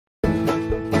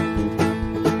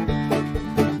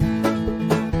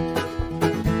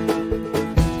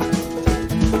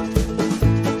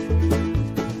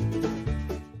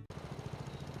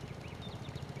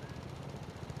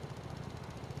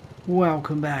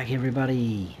Welcome back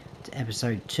everybody to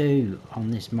episode 2 on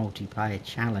this multiplayer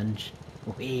challenge.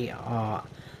 We are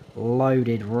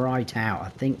loaded right out. I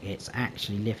think it's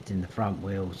actually lifting the front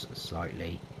wheels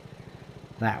slightly.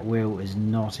 That wheel is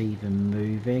not even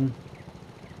moving.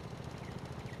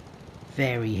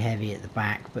 Very heavy at the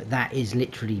back, but that is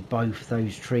literally both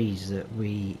those trees that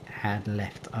we had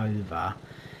left over.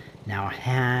 Now I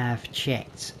have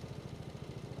checked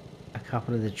a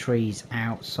couple of the trees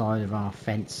outside of our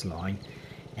fence line,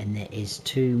 and there is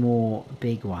 2 more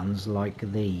big ones like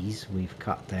these we've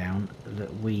cut down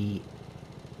that we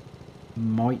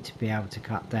might be able to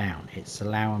cut down. It's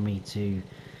allowing me to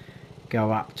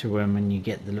go up to them and you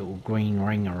get the little green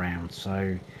ring around.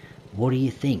 So what do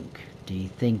you think? Do you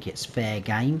think it's fair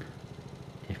game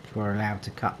if we're allowed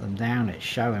to cut them down? It's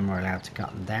showing we're allowed to cut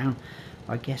them down.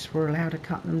 I guess we're allowed to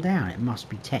cut them down. It must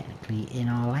be technically in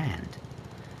our land.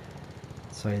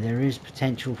 So there is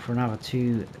potential for another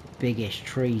 2 biggish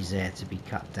trees there to be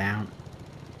cut down,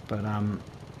 but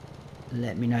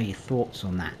let me know your thoughts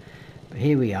on that. But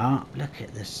here we are. Look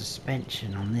at the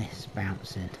suspension on this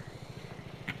bouncing.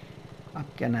 I'm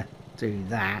gonna do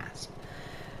that,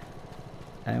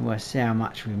 and we'll see how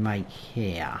much we make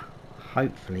here.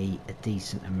 Hopefully a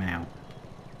decent amount.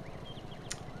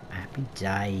 Happy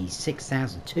days.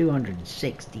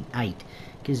 6,268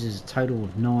 gives us a total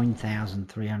of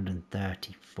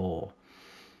 9,334.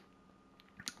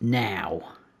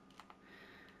 Now,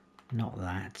 not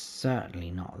that, certainly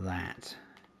not that.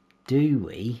 Do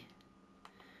we?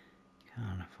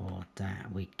 Can't afford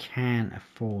that. We can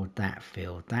afford that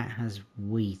field. That has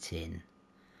wheat in.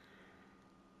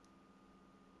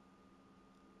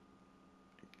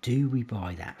 Do we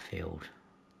buy that field?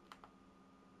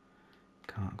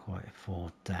 Can't quite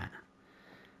afford that.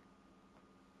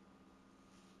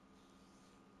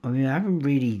 I mean, I haven't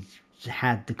really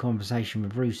had the conversation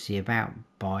with Rusey about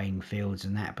buying fields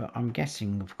and that, but I'm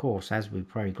guessing, of course, as we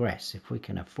progress, if we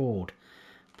can afford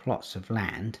plots of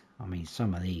land, I mean,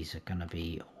 some of these are going to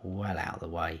be well out of the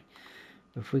way.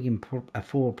 If we can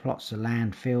afford plots of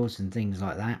land, fields and things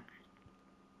like that,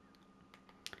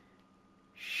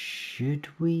 should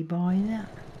we buy that?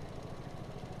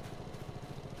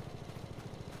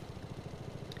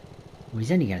 Well,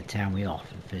 he's only going to tell me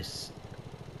off if it's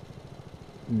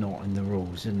not in the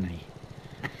rules, isn't he?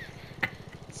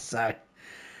 So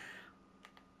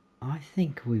I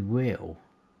think we will.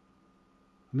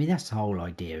 I mean, that's the whole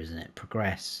idea, isn't it?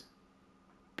 Progress,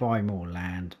 buy more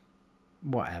land,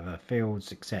 whatever,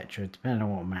 fields, etc., depending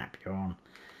on what map you're on.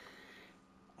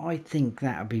 I think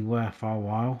that would be worth our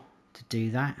while to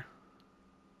do that.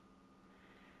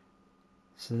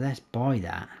 So let's buy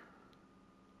that.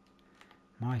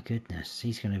 My goodness,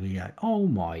 he's going to be like, oh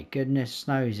my goodness,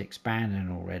 Snow's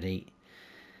expanding already.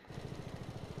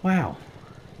 Wow,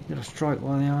 you've got to strike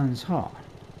while the iron's hot.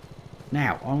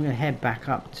 Now, I'm going to head back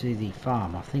up to the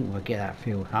farm. I think we'll get that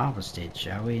field harvested,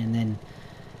 shall we? And then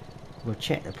we'll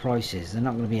check the prices. They're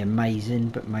not going to be amazing,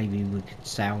 but maybe we could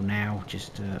sell now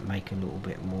just to make a little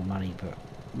bit more money. But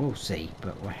we'll see.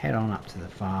 But we'll head on up to the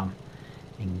farm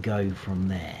and go from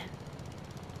there.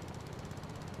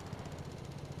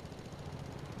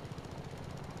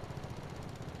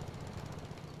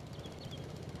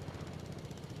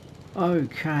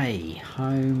 Okay,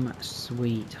 home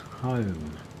sweet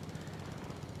home.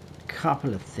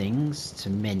 Couple of things to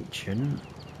mention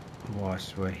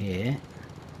whilst we're here.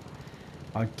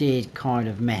 I did kind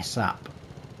of mess up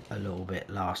a little bit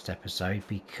last episode,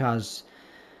 because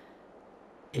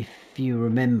if you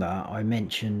remember, I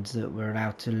mentioned that we're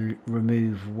allowed to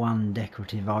remove 1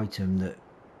 decorative item that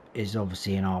is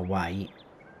obviously in our way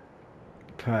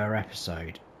per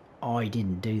episode. I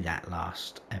didn't do that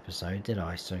last episode, did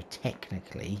I? So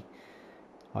technically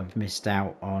I've missed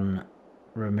out on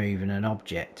removing an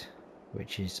object,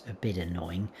 which is a bit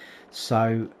annoying.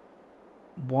 So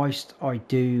whilst I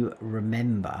do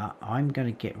remember, I'm going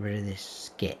to get rid of this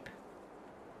skip.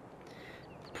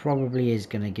 Probably is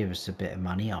going to give us a bit of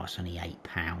money. Oh, it's only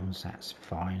 £8. That's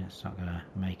fine. It's not going to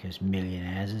make us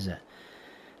millionaires, is it?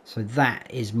 So that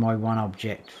is my 1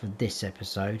 object for this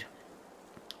episode.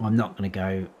 I'm not going to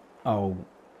go, oh,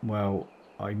 well,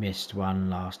 I missed 1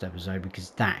 last episode,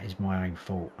 because that is my own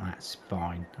fault. That's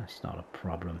fine. That's not a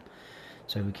problem.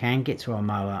 So we can get to our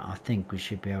mower. I think we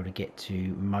should be able to get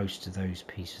to most of those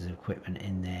pieces of equipment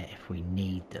in there if we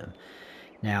need them.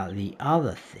 Now, the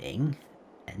other thing,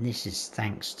 and this is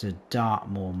thanks to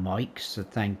Dartmoor Mike, so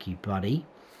thank you, buddy.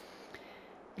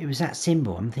 It was that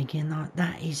symbol. I'm thinking, like,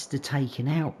 that is the taking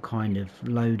out kind of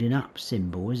loading up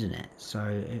symbol, isn't it? So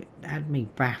it had me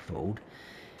baffled.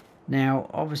 Now,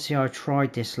 obviously, I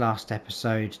tried this last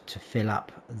episode to fill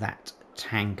up that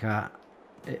tanker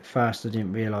at first I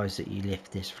didn't realise that you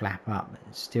lift this flap up.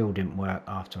 It still didn't work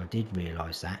after I did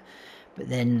realise that. But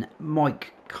then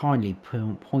Mike kindly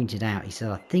pointed out, he said,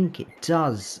 I think it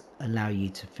does allow you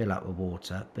to fill up with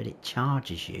water, but it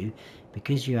charges you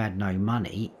because you had no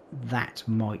money. That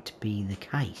might be the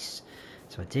case.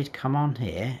 So I did come on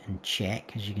here and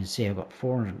check. As you can see, I've got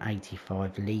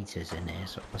 485 litres in here.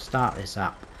 So if I start this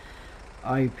up,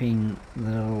 open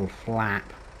the little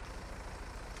flap,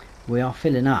 we are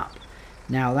filling up.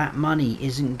 Now that money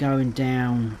isn't going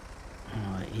down.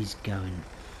 Oh, it is going.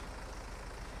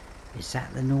 Is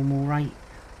that the normal rate?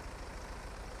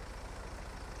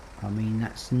 I mean,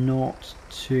 that's not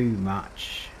too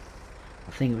much.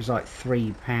 I think it was like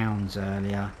 £3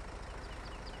 earlier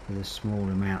for the small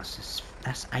amounts.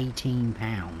 That's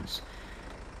 £18.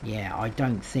 Yeah, I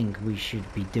don't think we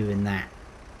should be doing that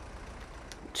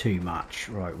too much.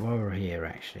 Right, while we're here,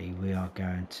 actually, we are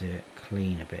going to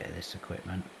clean a bit of this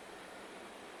equipment.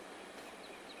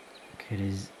 It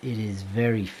is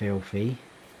very filthy.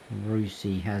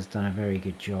 Rusey has done a very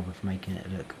good job of making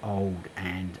it look old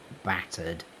and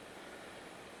battered.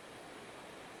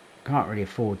 Can't really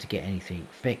afford to get anything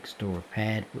fixed or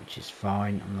repaired, which is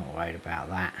fine. I'm not worried about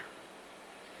that.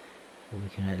 But we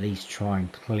can at least try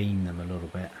and clean them a little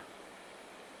bit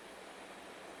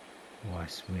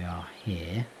whilst we are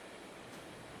here.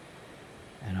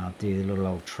 And I'll do the little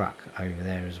old truck over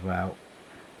there as well,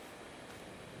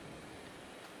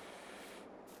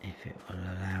 if it will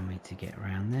allow me to get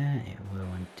around there. It will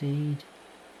indeed.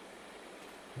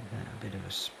 Give that a bit of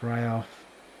a spray off.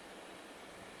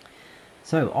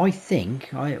 So I think,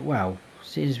 well,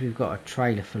 seeing as we've got a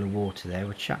trailer full of water there,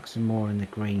 we'll chuck some more in the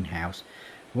greenhouse.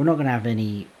 We're not going to have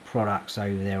any products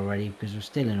over there already because we're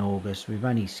still in August. We've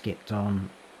only skipped on,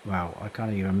 well, I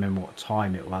can't even remember what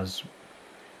time it was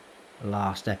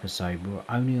last episode. We were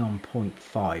only on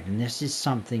 0.5, and this is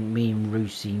something me and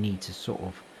Rusey need to sort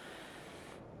of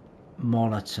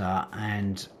monitor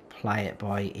and play it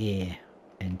by ear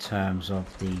in terms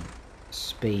of the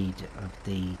speed of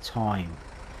the time,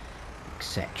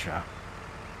 etc.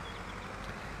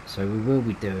 So we will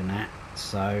be doing that,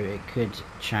 so it could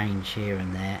change here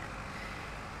and there.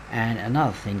 And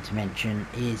another thing to mention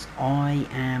is I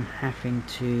am having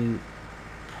to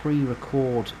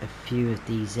pre-record a few of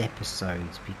these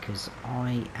episodes because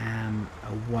I am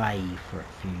away for a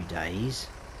few days.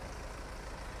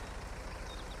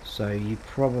 So you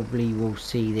probably will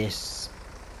see this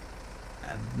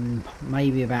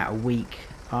maybe about a week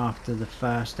after the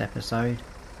first episode.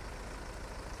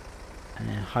 And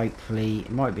then hopefully,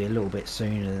 it might be a little bit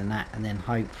sooner than that, and then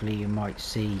hopefully you might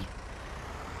see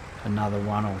another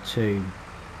one or two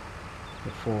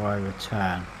before I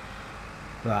return.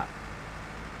 But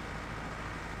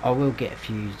I will get a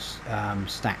few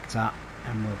stacked up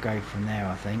and we'll go from there,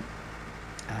 I think.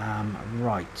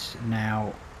 Right,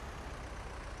 now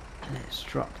let's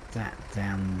drop that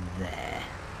down there.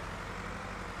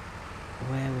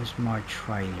 Where was my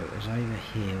trailer? It was over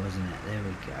here, wasn't it? There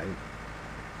we go.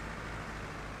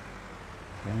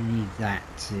 I need that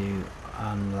to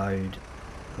unload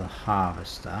the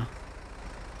harvester.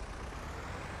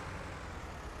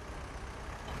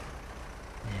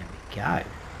 There we go.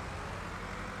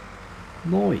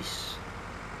 Nice.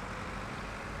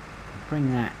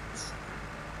 Bring that.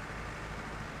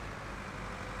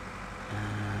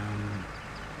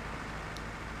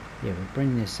 Yeah, we'll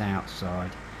bring this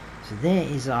outside. So there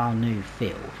is our new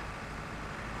field.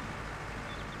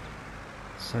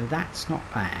 So that's not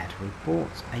bad. We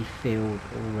bought a field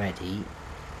already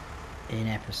in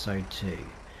episode 2.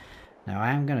 Now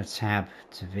I am going to tab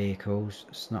to vehicles.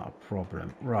 It's not a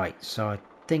problem. Right, so I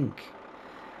think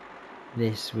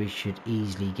this we should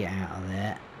easily get out of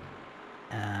there.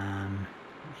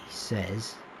 He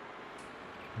says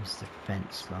there's the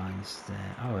fence lines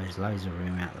there. Oh, there's loads of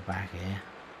room out the back here.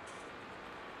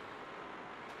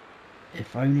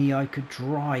 If only I could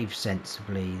drive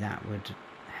sensibly, that would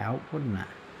help, wouldn't it?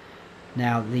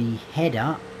 Now the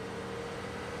header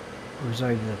was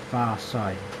over the far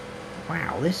side.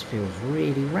 Wow, this feels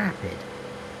really rapid.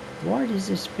 Why does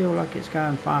this feel like it's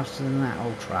going faster than that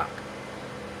old truck?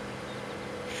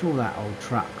 Sure, that old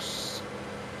truck's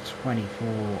 24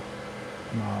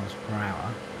 miles per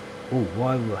hour. Oh,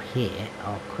 while we're here,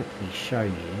 I'll quickly show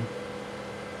you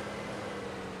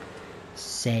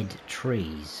said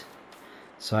trees.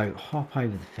 So hop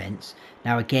over the fence.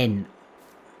 Now again,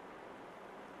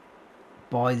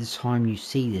 by the time you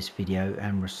see this video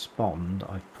and respond,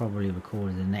 I've probably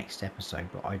recorded the next episode,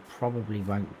 but I probably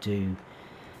won't do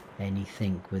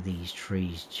anything with these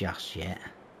trees just yet.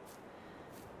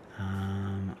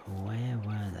 Where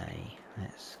were they?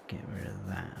 Let's get rid of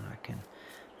that. And I think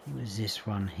it was this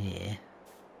one here.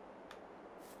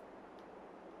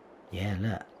 Yeah,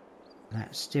 look.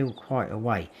 That's still quite a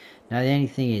way. Now the only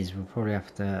thing is we'll probably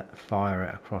have to fire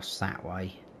it across that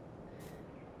way.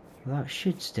 Well, that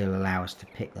should still allow us to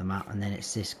pick them up, and then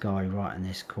it's this guy right in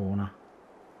this corner.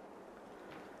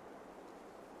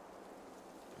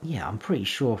 Yeah, I'm pretty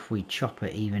sure if we chop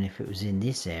it, even if it was in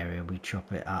this area, we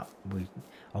chop it up.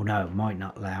 Oh no, it might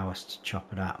not allow us to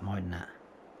chop it up, mightn't it?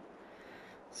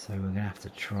 So we're going to have to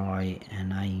try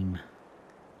and aim.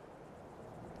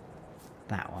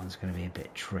 That one's going to be a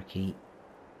bit tricky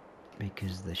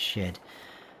because of the shed.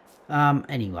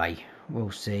 Anyway,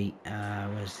 we'll see.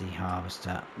 Where's the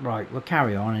harvester? Right, we'll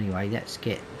carry on anyway. Let's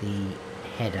get the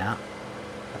header.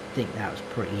 I think that was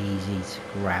pretty easy to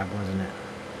grab, wasn't it?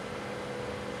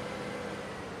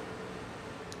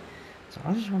 So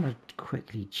I just want to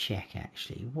quickly check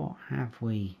actually. What have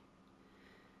we...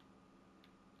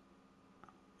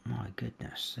 My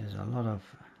goodness, there's a lot of...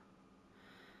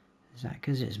 Is that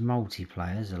because it's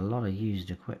multiplayer? There's a lot of used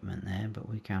equipment there, but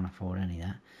we can't afford any of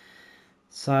that.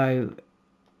 So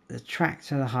the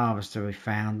tractor, the harvester we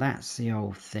found, that's the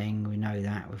old thing. We know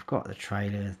that. We've got the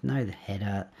trailer, know the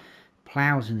header.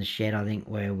 Plows in the shed, I think,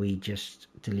 where we just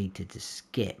deleted the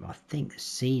skip. I think the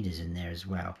seeder's in there as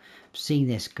well. I've seen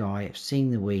this guy, I've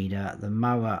seen the weeder. The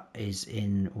mower is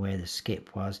in where the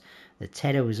skip was. The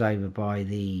tedder was over by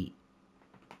the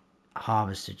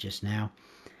harvester just now.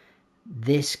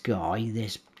 This guy,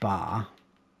 this bar,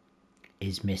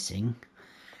 is missing.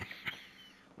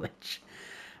 Which,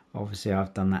 obviously,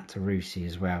 I've done that to Rusey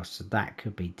as well. So that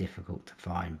could be difficult to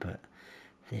find, but...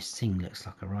 This thing looks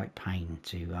like a right pain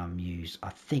to use. I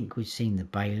think we've seen the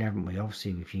baler, haven't we?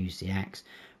 Obviously, we've used the axe.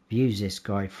 We've used this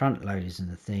guy, front loaders and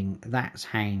the thing. That's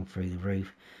hanging through the roof.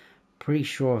 Pretty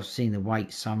sure I've seen the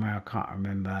weight somewhere. I can't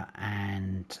remember.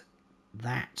 And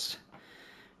that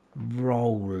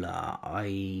roller,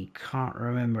 I can't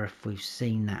remember if we've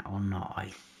seen that or not.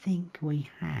 I think we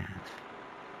have.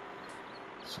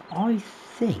 So I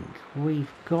think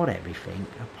we've got everything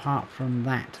apart from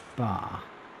that bar.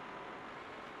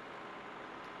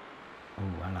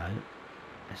 Oh, hello.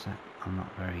 Is that... I'm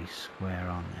not very square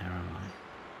on there, am I?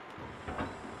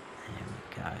 There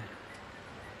we go.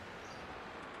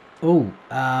 Oh,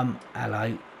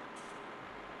 hello.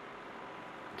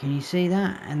 Can you see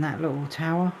that? And that little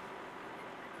tower?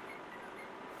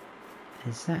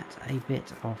 Is that a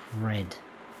bit of red?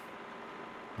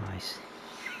 Nice.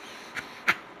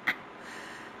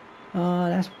 Oh,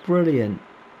 that's brilliant.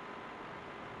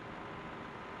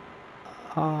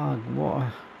 Oh, what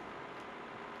a...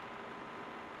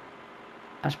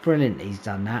 That's brilliant he's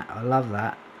done that. I love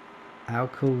that. How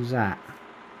cool is that?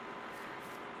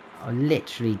 I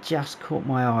literally just caught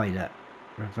my eye at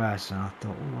reverse and I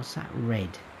thought, oh, what's that red?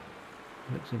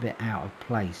 Looks a bit out of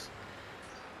place.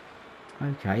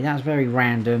 Okay, that's very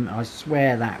random. I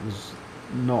swear that was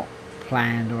not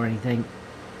planned or anything.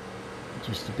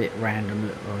 Just a bit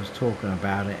random. I was talking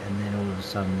about it and then all of a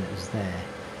sudden it was there.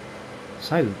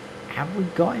 So, have we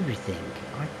got everything?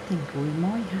 I think we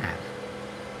might have.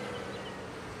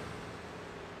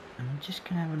 I'm just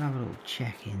going to have another little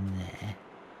check in there.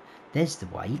 There's the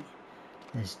weight.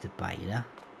 There's the baler.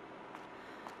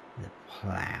 The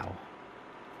plough.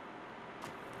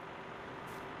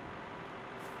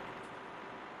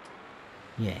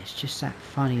 Yeah, it's just that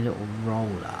funny little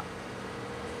roller.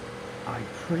 I'm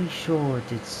pretty sure I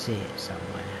did see it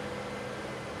somewhere.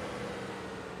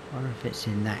 I wonder if it's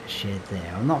in that shed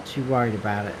there. I'm not too worried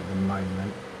about it at the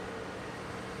moment.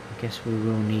 I guess we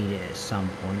will need it at some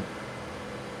point.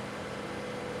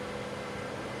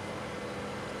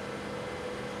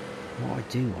 What I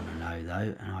do want to know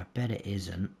though, and I bet it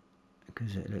isn't,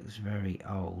 because it looks very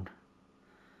old,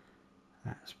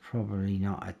 that's probably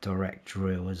not a direct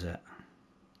drill, is it?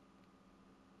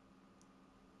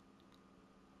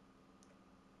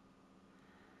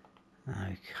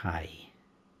 Okay.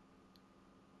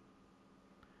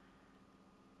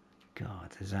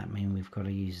 God, does that mean we've got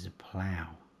to use the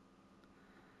plough?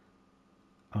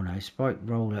 Oh no, spike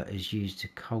roller is used to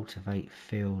cultivate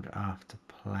field after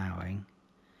ploughing.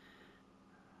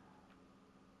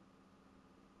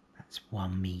 That's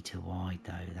 1 metre wide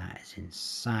though, that is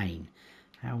insane.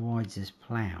 How wide is this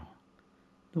plough?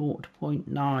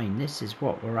 0.9, this is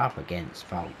what we're up against,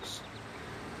 folks.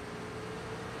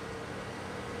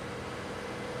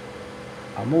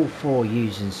 I'm all for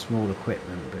using small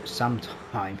equipment, but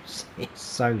sometimes it's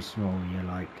so small you're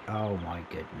like, oh my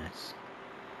goodness.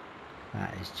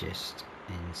 That is just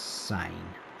insane.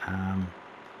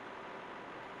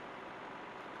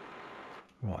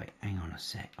 Right, hang on a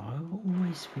sec. I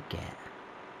always forget.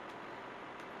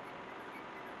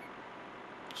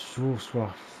 Straw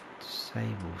swath,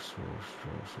 disable straw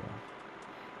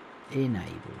swath.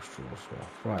 Enable straw swath.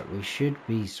 Right, we should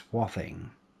be swathing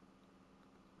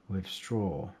with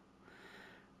straw.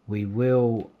 We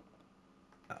will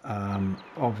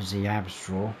obviously have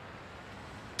straw,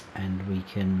 and we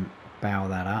can bow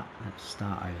that up. Let's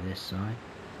start over this side.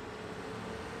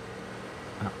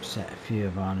 Upset a few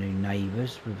of our new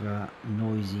neighbours with a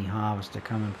noisy harvester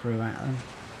coming through at them.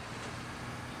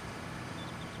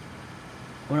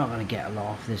 We're not going to get a lot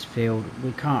off this field.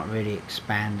 We can't really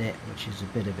expand it, which is a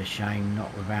bit of a shame,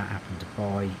 not without having to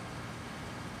buy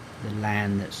the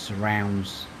land that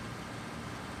surrounds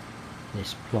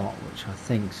this plot, which I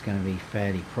think is going to be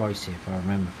fairly pricey if I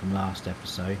remember from last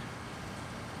episode.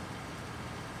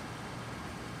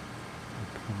 I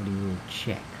probably will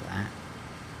check that,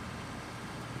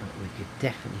 but we could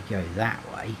definitely go that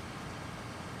way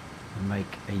and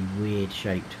make a weird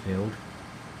shaped field,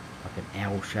 like an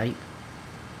L shape.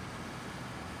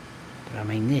 But I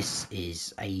mean, this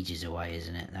is ages away,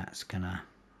 isn't it? That's gonna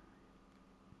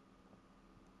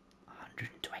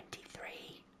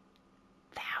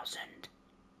 123,000.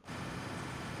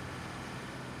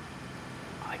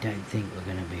 I don't think we're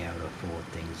going to be able to afford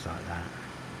things like that.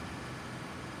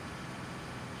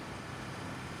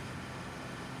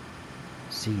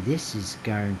 See, this is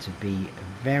going to be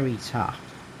very tough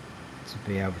to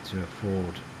be able to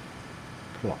afford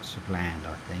plots of land,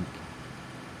 I think.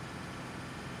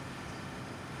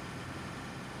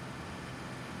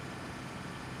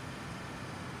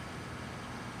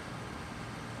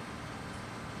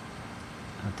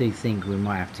 I do think we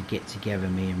might have to get together,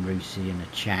 me and Rusey, in a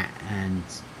chat and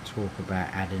talk about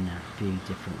adding a few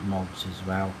different mods as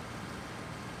well,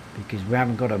 because we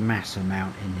haven't got a mass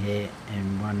amount in here,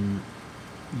 and when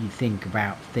you think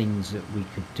about things that we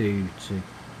could do to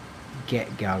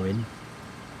get going,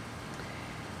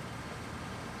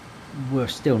 we're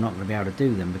still not going to be able to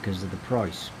do them because of the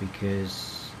price,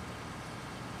 because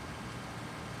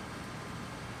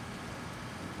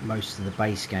most of the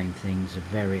base game things are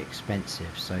very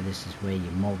expensive. So this is where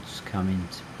your mods come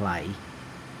into play.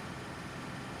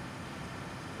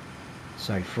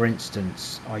 So for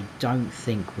instance, I don't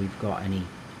think we've got any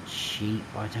cheap,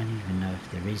 I don't even know if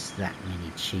there is that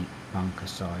many cheap bunker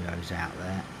silos out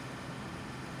there,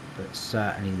 but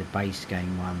certainly the base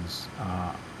game ones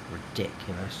are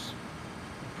ridiculous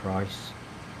price.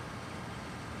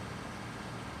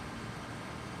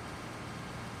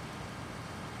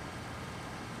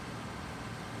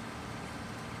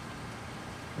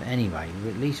 But anyway,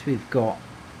 at least we've got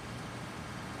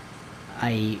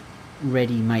a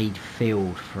ready-made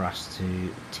field for us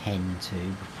to tend to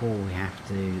before we have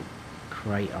to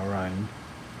create our own,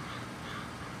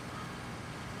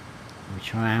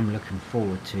 which I am looking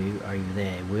forward to over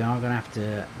there. We are going to have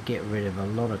to get rid of a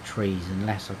lot of trees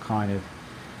unless I kind of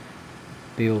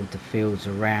build the fields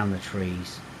around the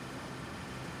trees.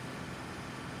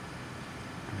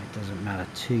 And it doesn't matter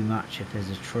too much if there's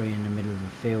a tree in the middle of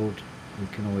the field. We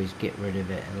can always get rid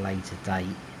of it at a later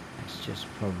date. Let's just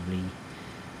probably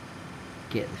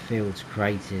get the fields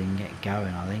created and get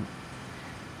going, I think.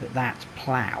 But that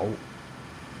plough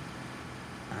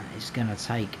is going to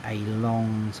take a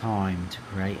long time to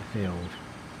create a field.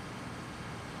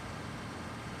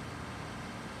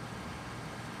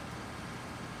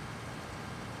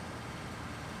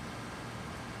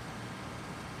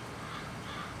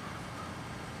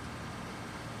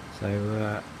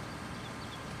 So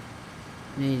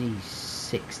nearly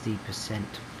 60%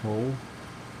 full,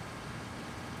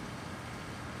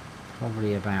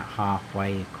 probably about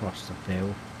halfway across the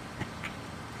field.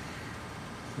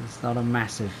 It's not a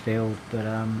massive field, but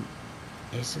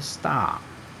it's a start.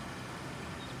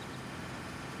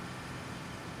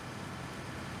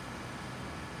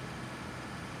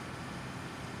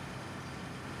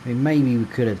 I mean, maybe we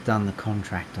could have done the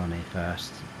contract on it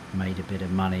first, made a bit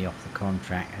of money off the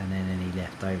contract and then any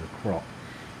leftover crop,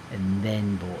 and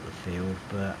then bought the field,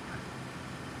 but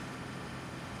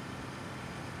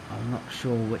I'm not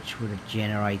sure which would have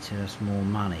generated us more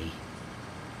money.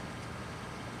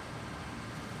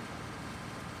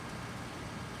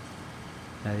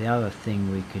 Now the other thing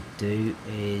we could do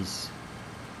is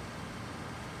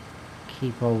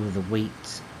keep hold of the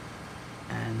wheat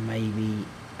and maybe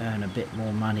earn a bit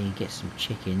more money and get some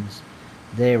chickens.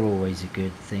 They're always a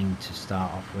good thing to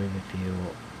start off with if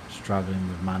you're struggling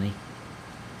with money.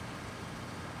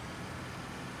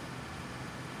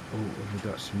 Oh, have we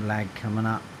got some lag coming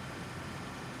up?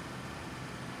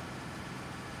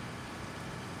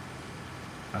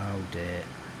 Oh dear.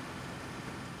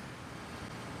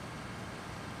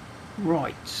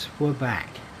 Right, we're back.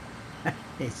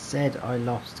 It said I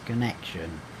lost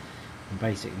connection and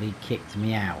basically kicked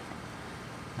me out,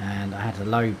 and I had to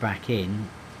load back in.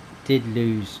 Did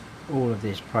lose all of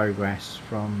this progress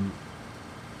from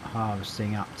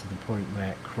harvesting up to the point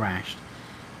where it crashed.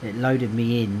 It loaded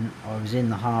me in, I was in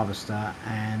the harvester,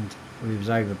 and we was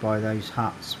over by those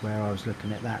huts where I was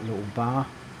looking at that little bar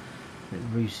that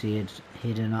Rusey had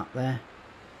hidden up there.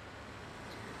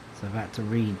 So I've had to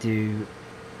redo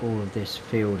all of this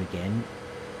field again.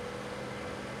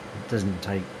 It doesn't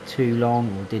take too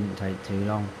long, or didn't take too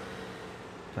long,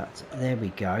 but there we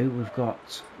go. We've got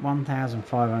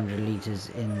 1,500 litres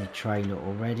in the trailer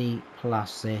already,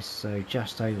 plus this, so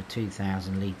just over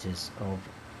 2,000 litres of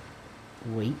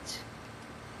wheat.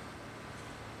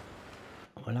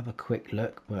 We'll have a quick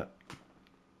look, but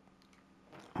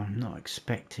I'm not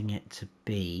expecting it to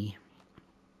be,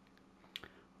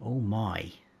 oh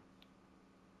my,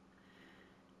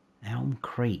 Elm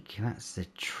Creek, that's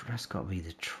got to be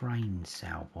the train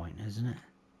sale point, isn't it?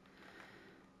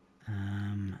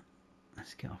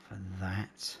 Let's get off of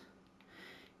that.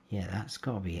 Yeah, that's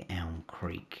got to be Elm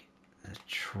Creek, the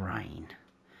train.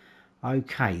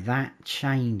 Okay, that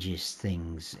changes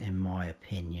things in my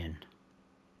opinion.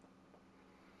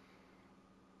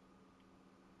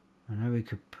 I know we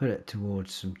could put it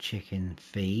towards some chicken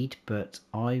feed, but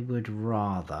I would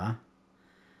rather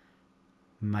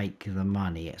make the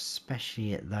money,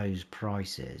 especially at those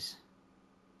prices.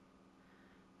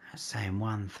 That's saying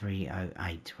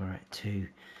 1308, we're at 2.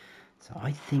 So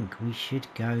I think we should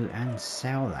go and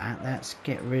sell that. Let's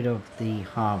get rid of the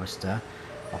harvester.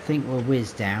 I think we'll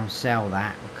whiz down, sell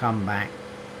that, we'll come back.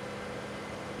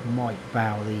 Might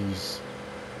bale these,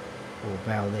 or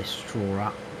bale this straw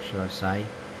up, should I say.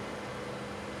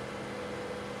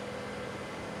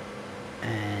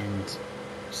 And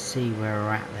see where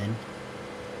we're at then.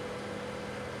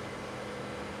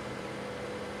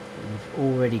 We've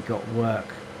already got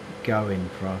work going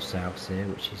for ourselves here,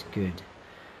 which is good.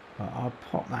 But I'll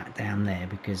pop that down there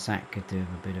because that could do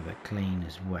a bit of a clean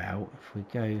as well. If we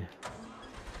go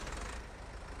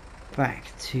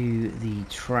back to the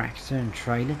tractor and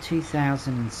trailer,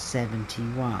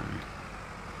 2071.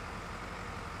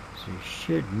 So we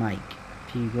should make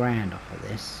a few grand off of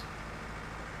this.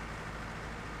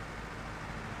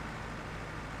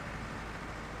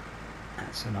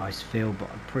 That's a nice field, but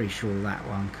I'm pretty sure that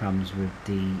one comes with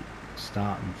the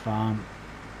starting farm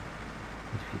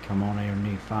if you come on here in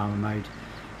new farmer mode,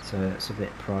 so it's a bit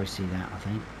pricey, that I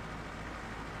think.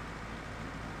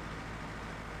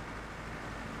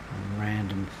 A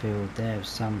random field there of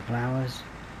sunflowers.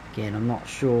 Again, I'm not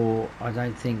sure, I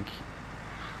don't think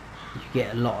you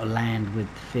get a lot of land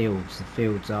with the fields. The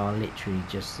fields are literally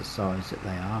just the size that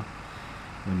they are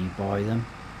when you buy them,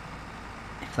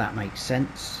 if that makes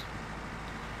sense.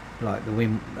 Like the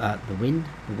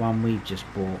one we've just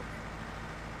bought,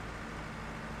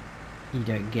 you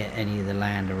don't get any of the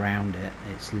land around it.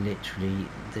 It's literally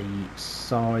the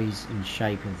size and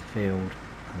shape of the field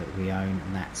that we own,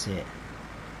 and that's it.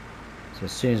 So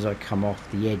as soon as I come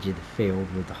off the edge of the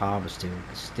field with the harvester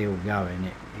still going,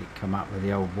 it come up with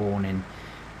the old warning,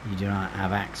 you do not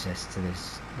have access to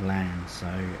this land. So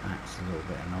that's a little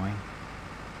bit annoying.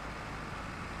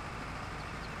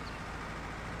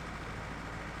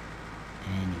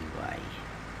 Anyway,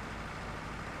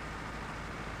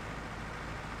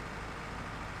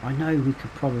 I know we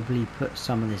could probably put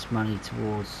some of this money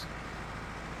towards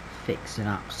fixing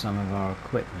up some of our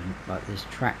equipment, but this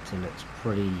tractor looks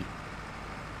pretty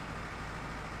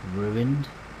ruined.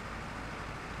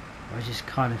 I just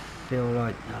kind of feel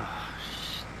like,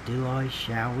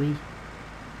 shall we?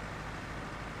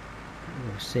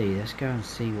 We'll see. Let's go and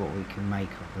see what we can make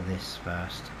off of this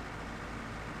first.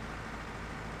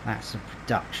 That's a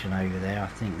production over there. I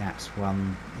think that's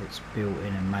one that's built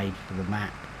in and made for the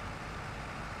map.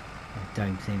 I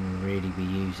don't think we'll really be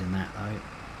using that though.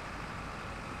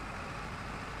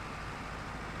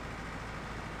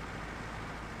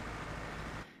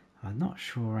 I'm not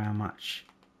sure how much.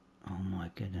 Oh my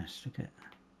goodness, look at,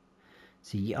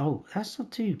 see, oh, that's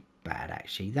not too bad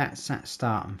actually. That's that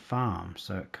starting farm,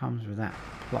 so it comes with that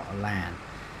plot of land.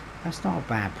 That's not a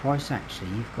bad price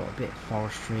actually. You've got a bit of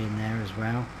forestry in there as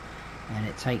well, and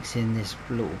it takes in this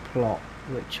little plot,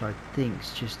 which I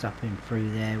think's just up in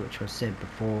through there, which I said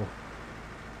before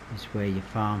is where your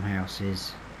farmhouse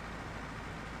is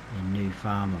in new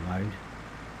farmer mode.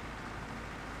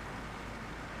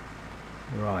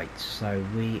 Right, so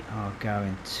we are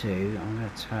going to, I'm going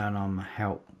to turn on the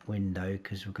help window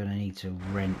because we're going to need to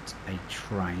rent a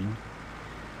train.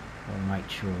 I'll make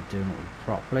sure we're doing it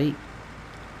properly.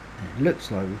 And it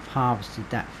looks like we've harvested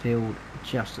that field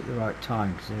just at the right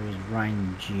time because there is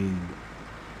rain due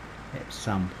at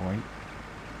some point.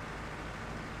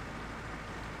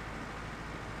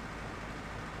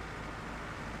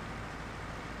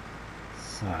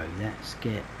 So let's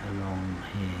get along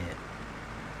here.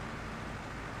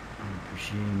 I'm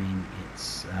presuming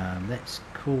it's let's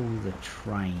call the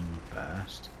train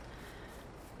first.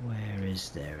 Where is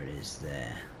there? It is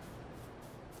there.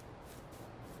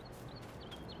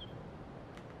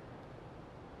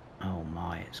 Oh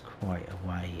my, it's quite a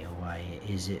way away.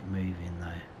 Is it moving though?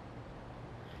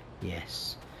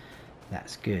 Yes,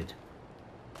 that's good.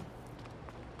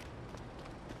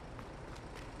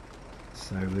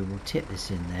 So we will tip this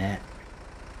in there.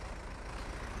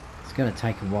 It's going to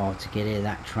take a while to get here,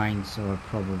 that train, so I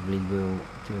probably will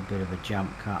do a bit of a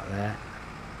jump cut there.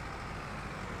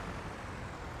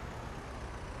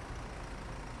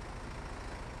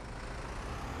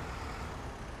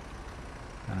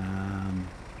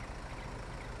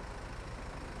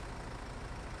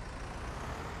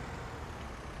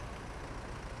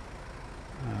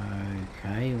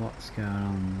 Okay, what's going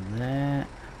on there?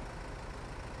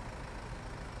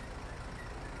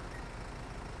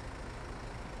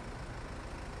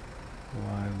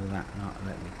 Why will that not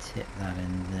let me tip that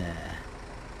in there?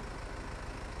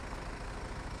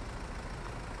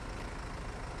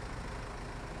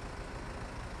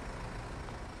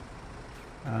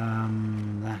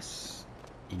 That's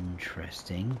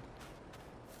interesting.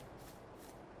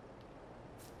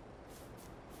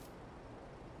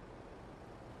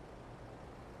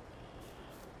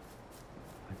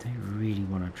 I don't really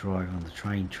want to drive on the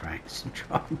train tracks and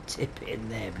try and tip it in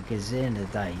there, because at the end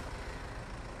of the day,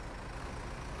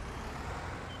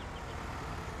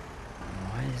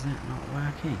 why is that not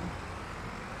working?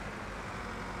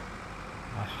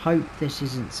 I hope this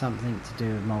isn't something to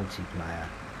do with multiplayer,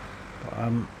 but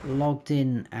I'm logged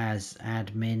in as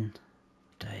admin.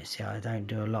 See, I don't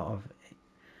do a lot of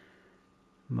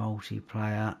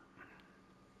multiplayer.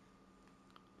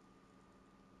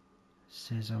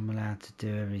 Says I'm allowed to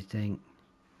do everything.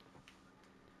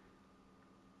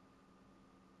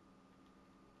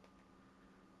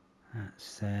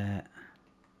 That's there.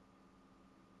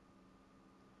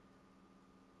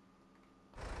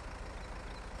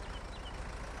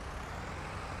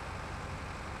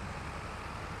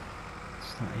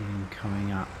 It's not even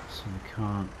coming up, so we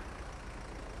can't.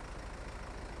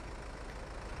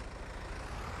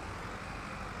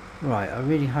 Right, I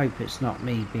really hope it's not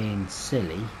me being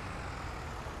silly.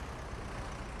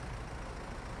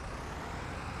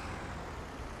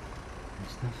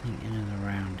 There's nothing in and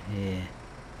around here.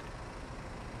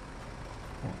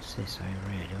 What's this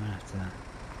over here? Do I have to...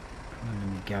 Won't let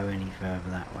me go any further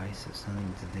that way, so it's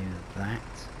nothing to do with that.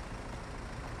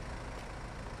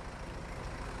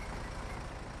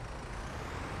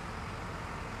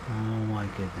 Oh my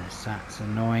goodness, that's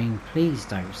annoying. Please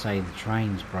don't say the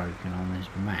train's broken on this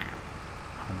map.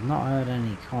 I've not heard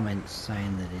any comments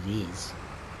saying that it is.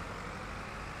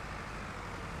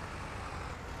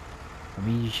 I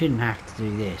mean, you shouldn't have to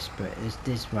do this, but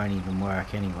this won't even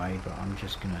work anyway, but I'm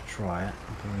just going to try it.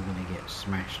 I'm probably going to get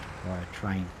smashed by a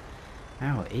train.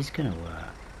 Now it is going to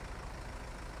work.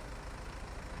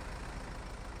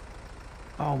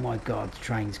 Oh my god, the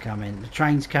train's coming. The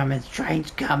train's coming. The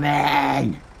train's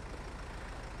coming!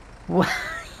 What?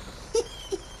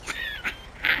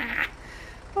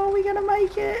 Are we going to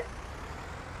make it?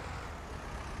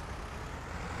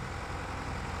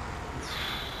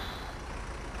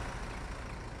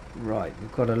 Right,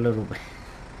 we've got a little bit...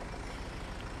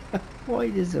 Why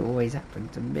does it always happen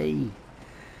to me?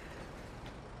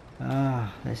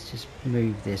 Let's just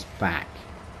move this back.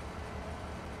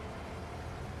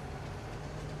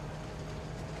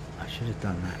 I should have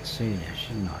done that sooner,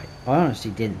 shouldn't I? I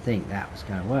honestly didn't think that was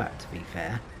going to work, to be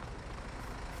fair.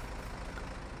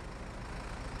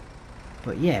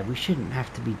 But yeah, we shouldn't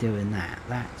have to be doing that.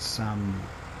 That's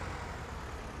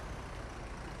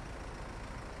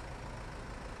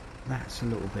a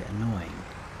little bit annoying.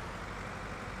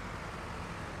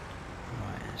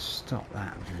 Right, let's stop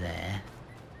that there.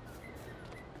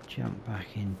 Jump back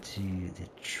into the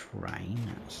train.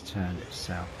 That's turned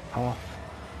itself off.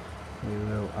 We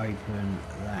will open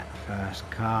that first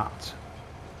cart.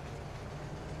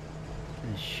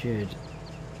 This should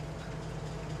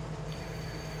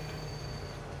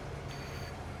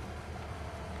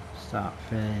start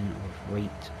filling with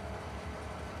wheat.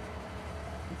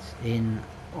 It's in.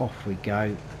 Off we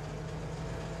go.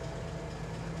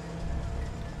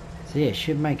 So yeah,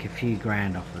 should make a few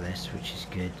grand off of this, which is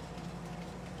good.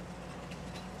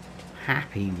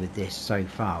 Happy with this so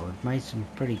far. We've made some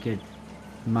pretty good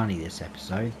money this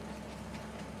episode.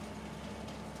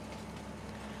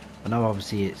 I know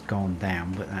obviously it's gone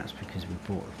down, but that's because we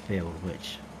bought the field,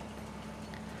 which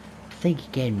I think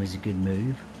again was a good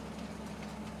move.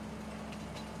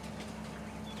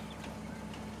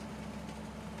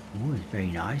 Oh, it's very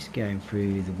nice going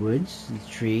through the woods and the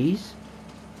trees.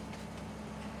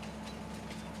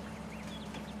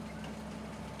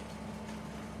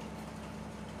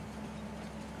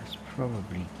 That's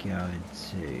probably going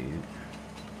to...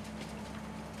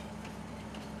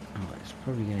 Oh, it's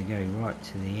probably going to go right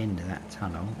to the end of that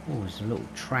tunnel. Oh, there's a little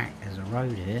track, there's a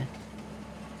road here.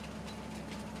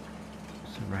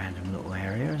 It's a random little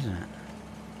area, isn't it?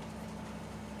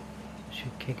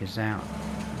 Should kick us out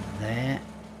there.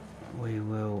 We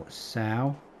will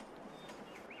sell.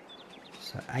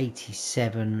 So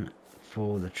 87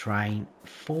 for the train,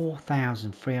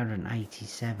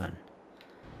 4,387.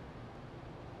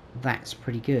 That's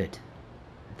pretty good.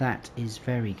 That is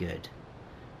very good.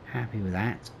 Happy with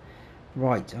that.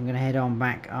 Right, I'm going to head on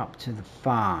back up to the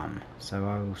farm. So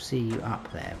I will see you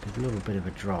up there with a little bit of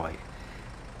a drive.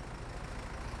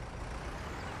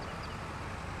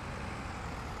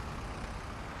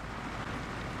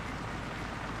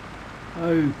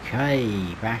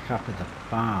 Okay, back up at the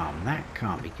farm. That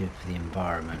can't be good for the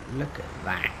environment. Look at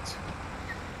that.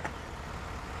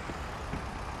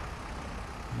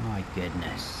 My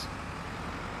goodness.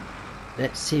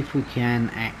 Let's see if we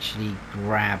can actually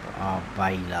grab our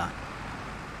baler.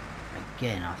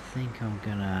 Again, I think I'm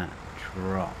gonna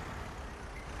drop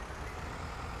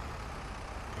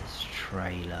this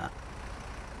trailer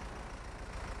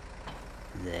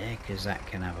there, because that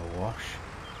can have a wash.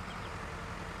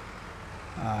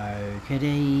 Oh,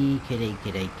 kitty.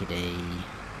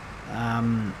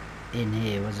 In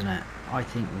here, wasn't it? I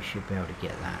think we should be able to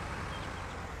get that.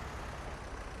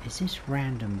 Is this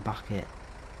random bucket?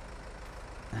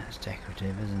 That's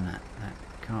decorative, isn't it? That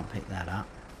can't pick that up.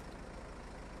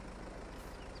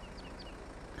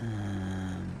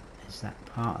 Is that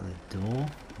part of the door?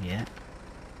 Yeah.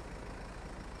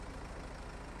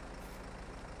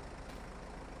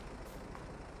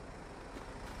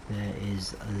 There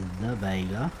is the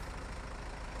baler.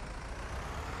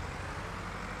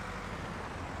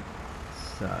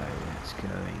 So let's go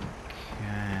in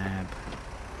cab.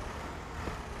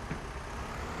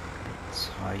 A bit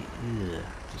tight. Ugh,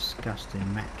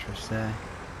 disgusting mattress there.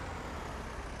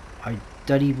 I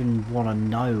don't even want to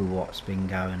know what's been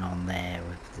going on there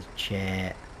with the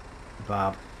chair,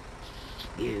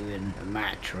 barbecue and the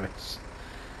mattress.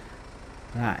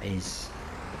 That is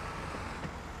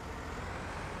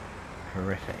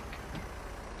horrific.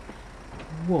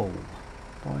 Whoa,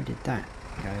 why did that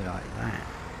go like that?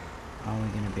 Are we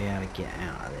going to be able to get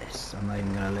out of this? I'm not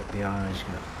even going to look behind, I'm just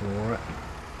going to floor it.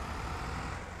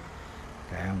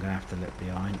 Okay, I'm going to have to look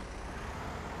behind.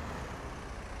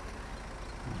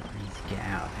 I need to get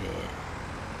out of here.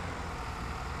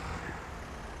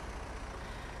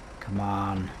 Come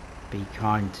on, be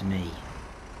kind to me.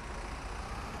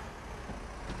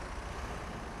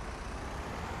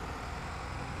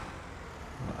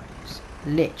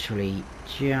 Literally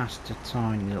just a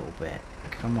tiny little bit.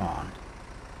 Come on.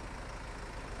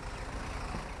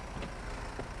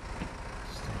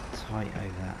 Stay tight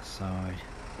over that side.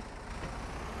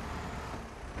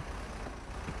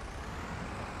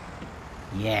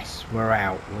 Yes, we're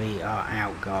out. We are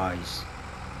out, guys.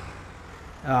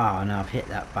 Oh no, I've hit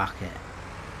that bucket.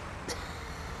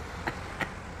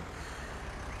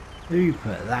 Who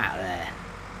put that there?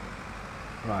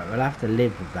 Right, we'll have to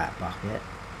live with that bucket.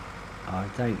 I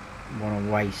don't want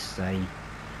to waste a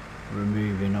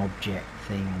removing object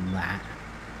thing on that.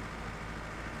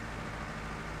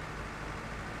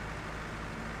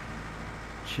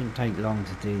 Shouldn't take long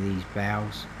to do these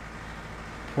bales.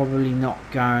 Probably not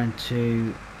going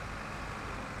to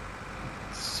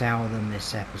sell them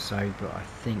this episode, but I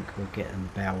think we'll get them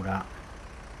baled up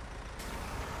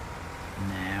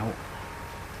now.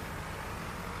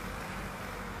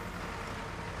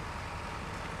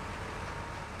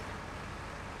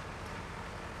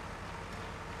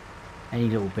 Any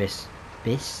little bits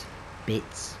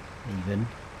even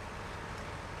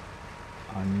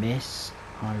I miss,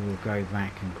 I will go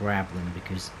back and grab them,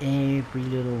 because every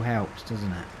little helps,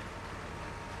 doesn't it?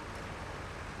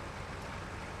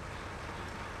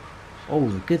 Oh,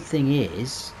 the good thing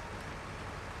is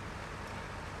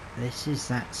this is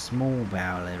that small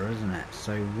barrel there, isn't it?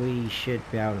 So we should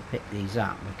be able to pick these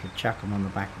up. We could chuck them on the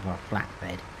back of our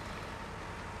flatbed,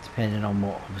 depending on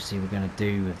what obviously we're going to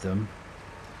do with them.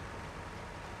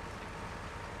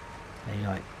 They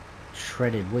like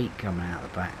shredded wheat coming out the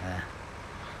back there.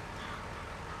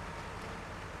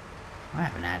 I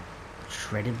haven't had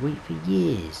shredded wheat for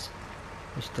years.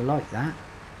 I used to like that.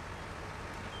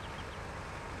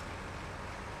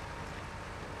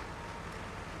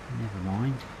 Never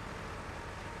mind.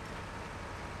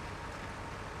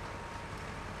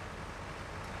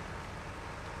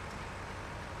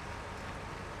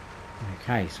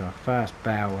 Okay, so our first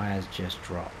bale has just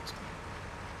dropped.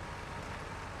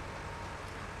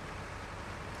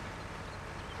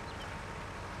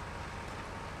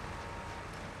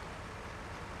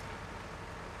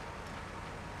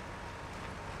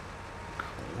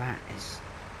 Cool, that is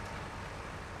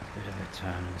a bit of a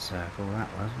turn and circle, that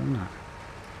was, wasn't it?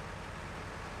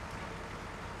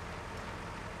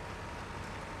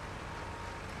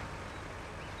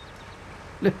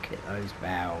 Look at those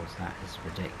bales, that is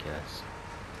ridiculous.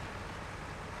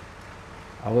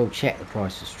 I will check the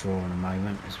price of straw in a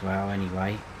moment as well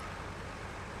anyway.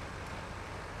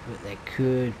 But there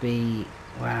could be,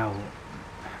 well,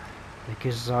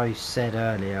 because I said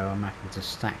earlier I'm having to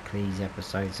stack these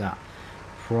episodes up,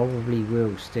 probably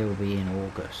will still be in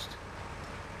August.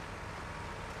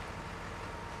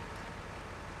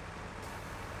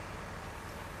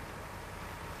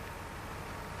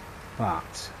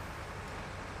 But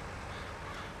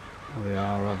we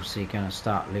are obviously going to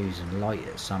start losing light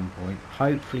at some point.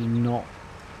 Hopefully not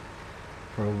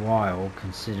for a while,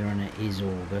 considering it is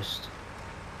August.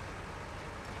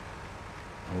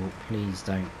 Oh, please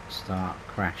don't start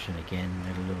crashing again.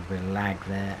 There's a little bit of lag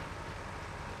there.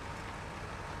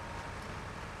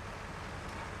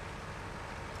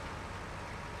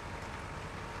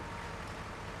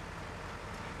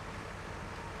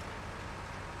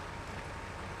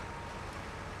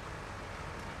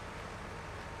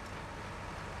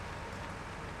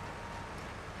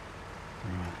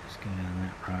 Right, let's go down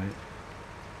that road.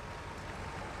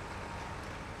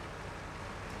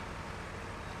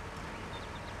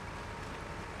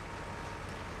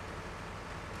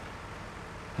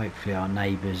 Hopefully our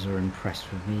neighbours are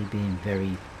impressed with me being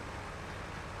very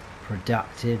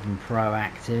productive and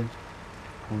proactive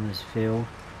on this field.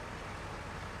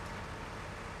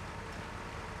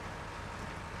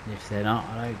 If they're not,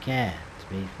 I don't care,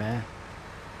 to be fair.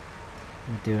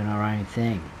 We're doing our own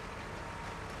thing.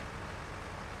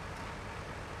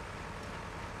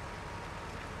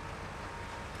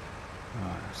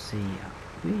 Right, I see.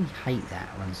 I really hate that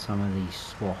when some of these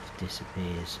swath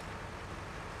disappears.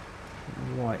 I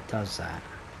don't know why it does that.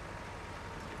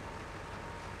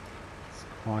 It's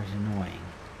quite annoying.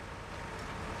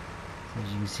 So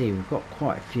as you can see, we've got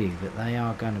quite a few, but they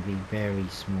are going to be very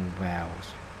small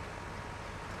bales.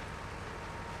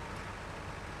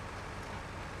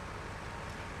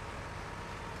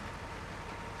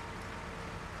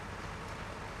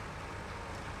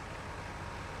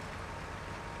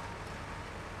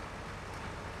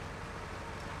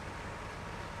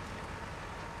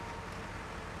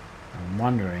 I'm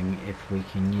wondering if we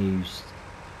can use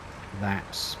that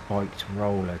spiked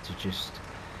roller to just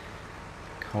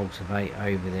cultivate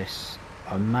over this.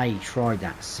 I may try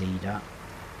that seeder.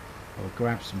 I'll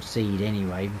grab some seed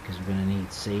anyway because we're going to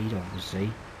need seed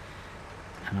obviously,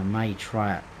 and I may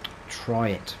try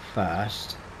it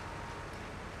first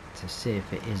to see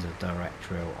if it is a direct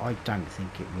drill. I don't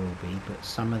think it will be, but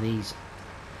some of these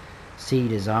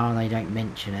seeders are. They don't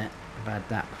mention it. I've had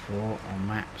that before on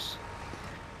maps.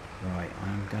 Right,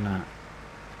 I'm gonna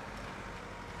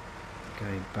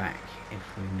go back if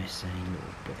we miss any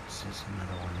little bits. There's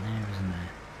another one there, isn't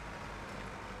there?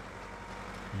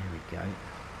 There we go.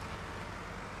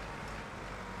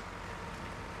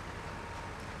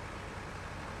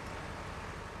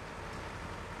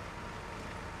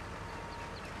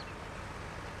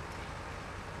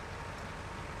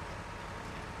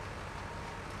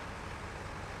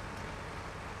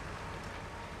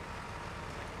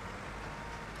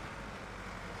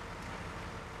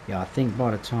 Yeah, I think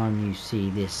by the time you see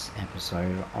this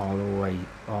episode, I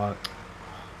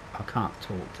can't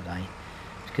talk today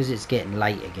because it's getting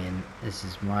late again. This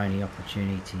is my only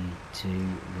opportunity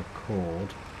to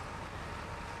record.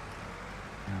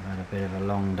 I've had a bit of a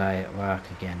long day at work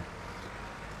again.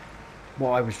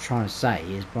 What I was trying to say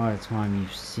is by the time you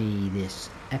see this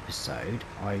episode,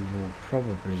 I will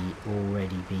probably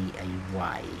already be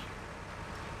away.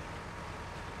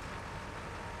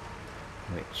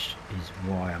 Which is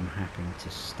why I'm having to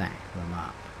stack them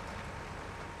up,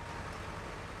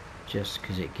 just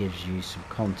because it gives you some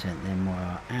content then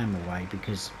while I am away,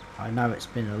 because I know it's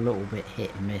been a little bit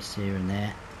hit and miss here and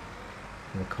there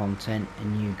for the content,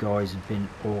 and you guys have been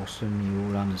awesome. You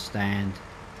all understand,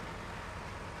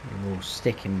 you're all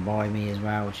sticking by me as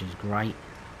well, which is great.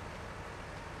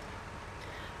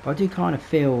 But I do kind of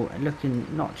feel, looking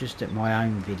not just at my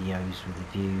own videos with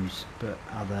the views but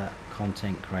other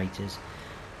content creators,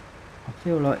 I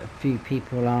feel like a few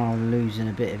people are losing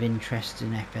a bit of interest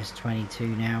in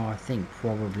FS22 now. I think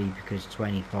probably because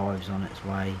 25's on its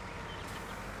way,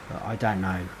 but I don't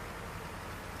know.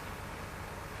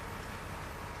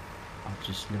 I'm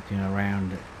just looking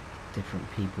around at different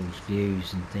people's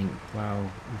views and think, well,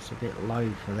 that's a bit low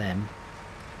for them.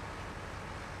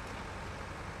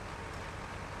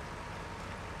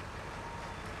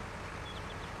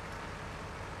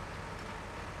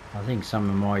 I think some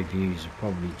of my views have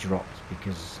probably dropped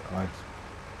because I've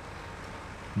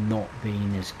not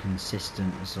been as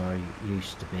consistent as I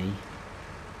used to be,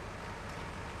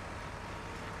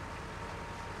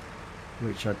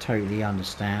 which I totally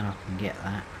understand. I can get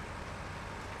that.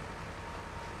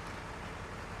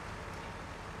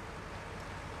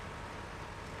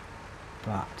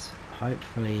 But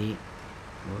hopefully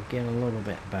we'll get a little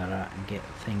bit better and get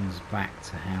things back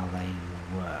to how they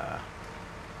were.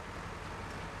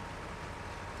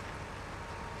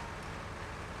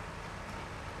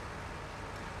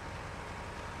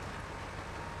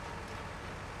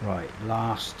 Right,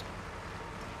 last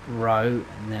row,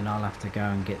 and then I'll have to go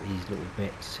and get these little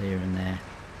bits here and there,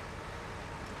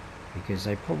 because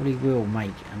they probably will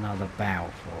make another bow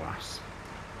for us.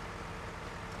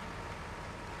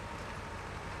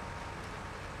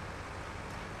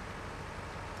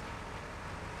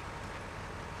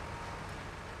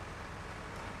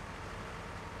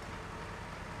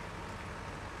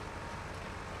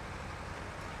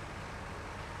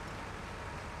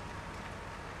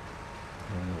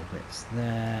 Little bits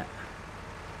there.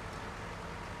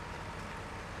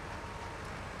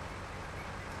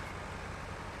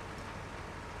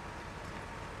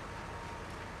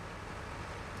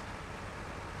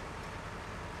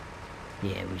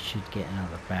 Yeah, we should get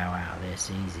another bow out of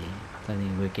this easy. I don't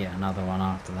think we'll get another one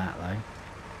after that though.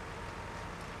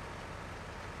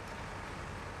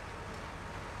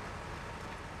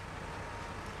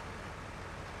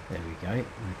 There we go,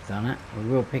 we've done it. We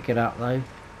will pick it up though,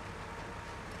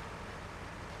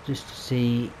 just to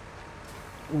see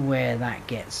where that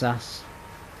gets us.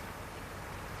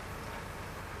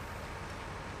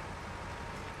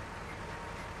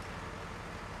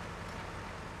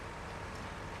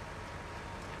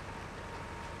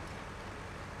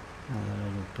 Another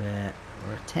little bit.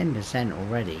 We're at 10%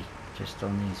 already, just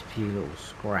on these few little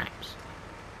scraps.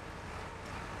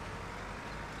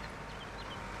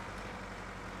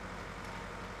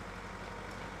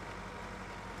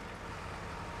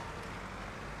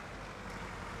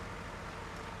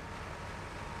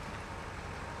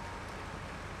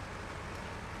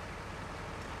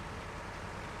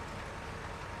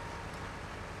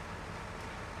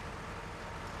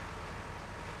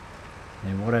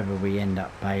 Then whatever we end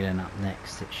up baling up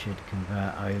next, it should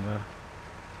convert over.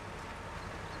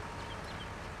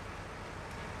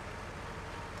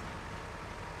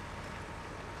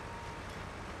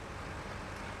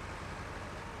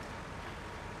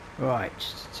 Right,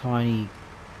 just a tiny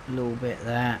little bit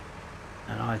there,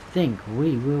 and I think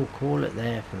we will call it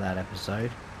there for that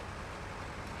episode.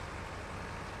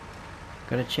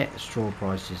 Gotta check the straw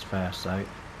prices first though.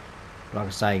 Like I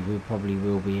say, we probably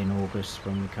will be in August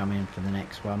when we come in for the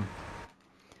next one.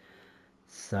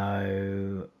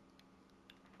 So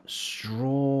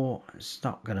straw, it's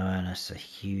not going to earn us a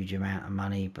huge amount of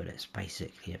money, but it's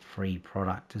basically a free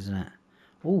product, isn't it?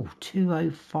 Oh,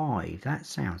 205, that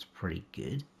sounds pretty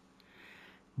good.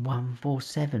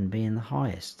 147 being the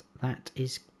highest, that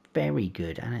is very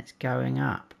good, and it's going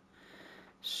up.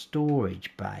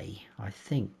 Storage bay, I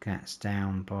think that's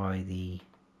down by the,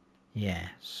 yeah,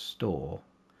 store.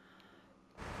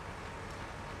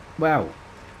 Well,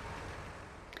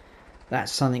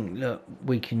 that's something that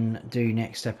we can do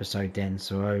next episode then.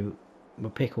 So we'll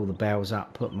pick all the bales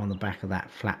up, put them on the back of that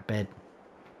flatbed,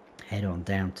 head on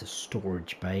down to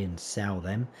storage bay and sell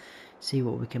them, see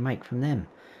what we can make from them.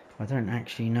 I don't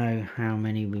actually know how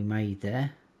many we made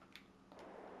there.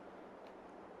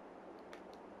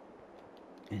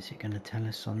 Is it going to tell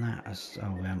us on that?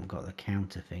 Oh, we haven't got the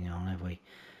counter thing on, have we?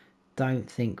 Don't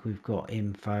think we've got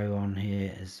info on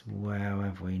here as well,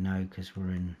 have we? No, because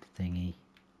we're in thingy.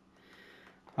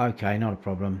 Okay, not a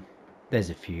problem. There's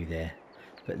a few there,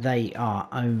 but they are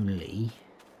only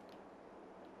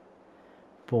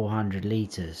 400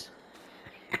 litres.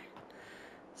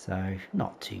 So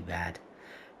not too bad.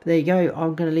 But there you go,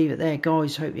 I'm going to leave it there,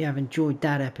 guys. Hope you have enjoyed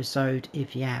that episode.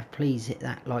 If you have, please hit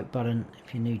that like button.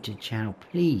 If you're new to the channel,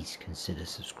 please consider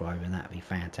subscribing. That'd be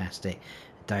fantastic.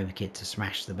 Don't forget to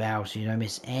smash the bell so you don't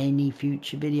miss any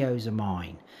future videos of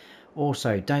mine.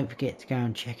 Also, don't forget to go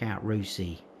and check out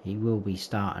Rusey. He will be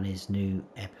starting his new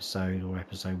episode, or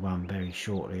episode 1, very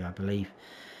shortly, I believe.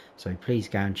 So please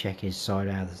go and check his side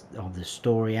of the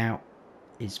story out.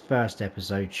 His first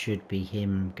episode should be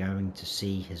him going to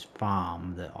see his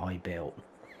farm that I built.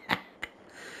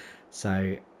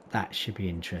 So that should be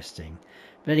interesting.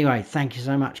 But anyway, thank you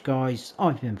so much, guys.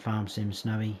 I've been Farm Sim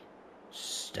Snowy.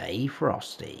 stay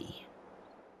frosty.